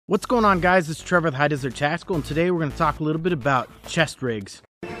What's going on, guys? It's Trevor with High Desert Tactical, and today we're going to talk a little bit about chest rigs.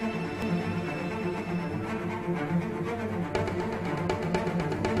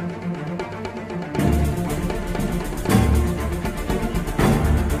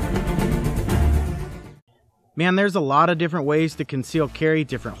 Man, there's a lot of different ways to conceal carry,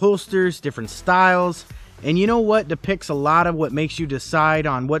 different holsters, different styles, and you know what depicts a lot of what makes you decide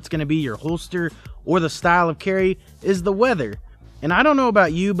on what's going to be your holster or the style of carry is the weather. And I don't know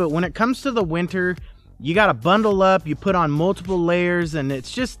about you, but when it comes to the winter, you got to bundle up, you put on multiple layers, and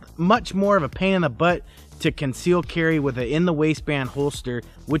it's just much more of a pain in the butt to conceal carry with an in the waistband holster,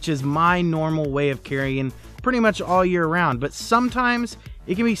 which is my normal way of carrying pretty much all year round. But sometimes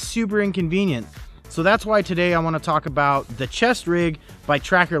it can be super inconvenient. So that's why today I want to talk about the chest rig by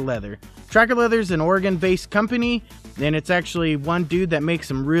Tracker Leather. Tracker Leather is an Oregon-based company, and it's actually one dude that makes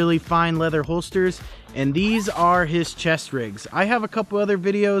some really fine leather holsters, and these are his chest rigs. I have a couple other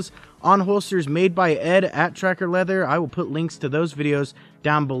videos on holsters made by Ed at Tracker Leather. I will put links to those videos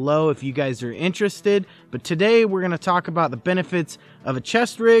down below if you guys are interested. But today we're going to talk about the benefits of a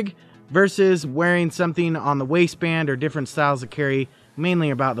chest rig versus wearing something on the waistband or different styles of carry. Mainly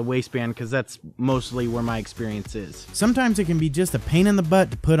about the waistband, because that's mostly where my experience is. Sometimes it can be just a pain in the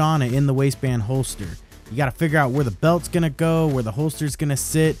butt to put on an in the waistband holster. You got to figure out where the belt's gonna go, where the holster's gonna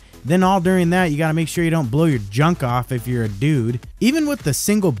sit. Then all during that, you got to make sure you don't blow your junk off if you're a dude. Even with the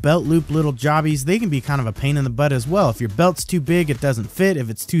single belt loop little jobbies, they can be kind of a pain in the butt as well. If your belt's too big, it doesn't fit. If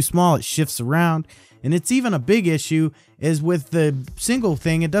it's too small, it shifts around. And it's even a big issue is with the single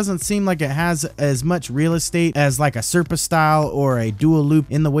thing, it doesn't seem like it has as much real estate as like a Serpa style or a dual loop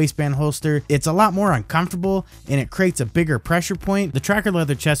in the waistband holster. It's a lot more uncomfortable and it creates a bigger pressure point. The Tracker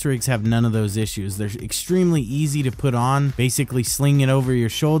Leather chest rigs have none of those issues. They're extremely easy to put on. Basically sling it over your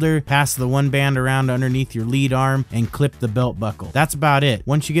shoulder, pass the one band around underneath your lead arm, and clip the belt buckle. That's about it.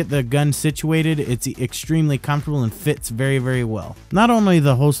 Once you get the gun situated, it's extremely comfortable and fits very, very well. Not only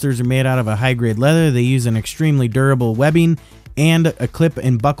the holsters are made out of a high-grade leather, they use an extremely durable webbing and a clip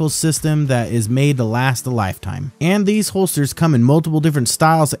and buckle system that is made to last a lifetime. And these holsters come in multiple different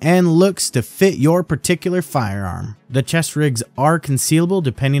styles and looks to fit your particular firearm. The chest rigs are concealable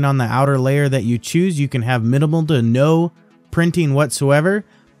depending on the outer layer that you choose. You can have minimal to no printing whatsoever,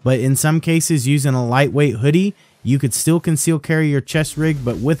 but in some cases using a lightweight hoodie, you could still conceal carry your chest rig,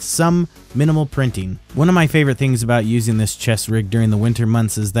 but with some minimal printing. One of my favorite things about using this chest rig during the winter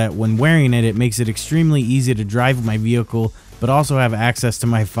months is that when wearing it, it makes it extremely easy to drive my vehicle, but also have access to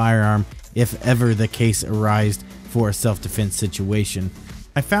my firearm if ever the case arised for a self-defense situation.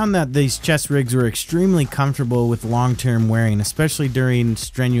 I found that these chest rigs were extremely comfortable with long-term wearing, especially during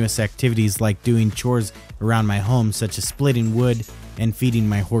strenuous activities like doing chores around my home, such as splitting wood and feeding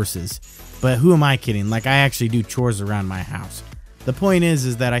my horses. But who am I kidding? Like, I actually do chores around my house. The point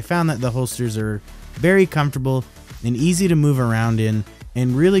is that I found that the holsters are very comfortable and easy to move around in,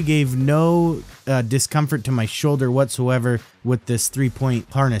 and really gave no discomfort to my shoulder whatsoever with this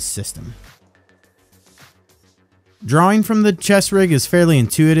 3-point harness system. Drawing from the chest rig is fairly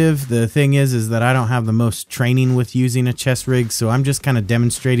intuitive. The thing is that I don't have the most training with using a chest rig, so I'm just kind of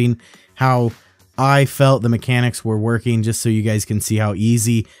demonstrating how I felt the mechanics were working, just so you guys can see how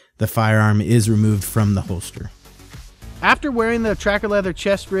easy the firearm is removed from the holster. After wearing the Tracker Leather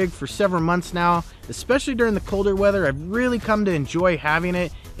chest rig for several months now, especially during the colder weather, I've really come to enjoy having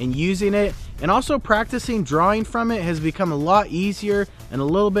it and using it, and also practicing drawing from it has become a lot easier and a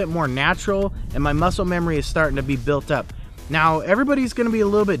little bit more natural, and my muscle memory is starting to be built up. Now, everybody's going to be a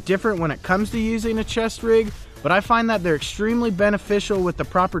little bit different when it comes to using a chest rig, but I find that they're extremely beneficial with the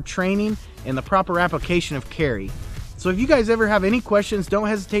proper training and the proper application of carry. So if you guys ever have any questions, don't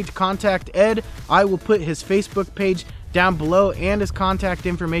hesitate to contact Ed. I will put his Facebook page down below and his contact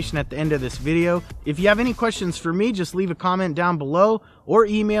information at the end of this video. If you have any questions for me, just leave a comment down below or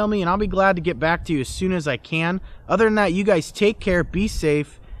email me, and I'll be glad to get back to you as soon as I can. Other than that, you guys take care, be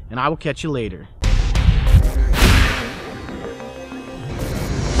safe, and I will catch you later.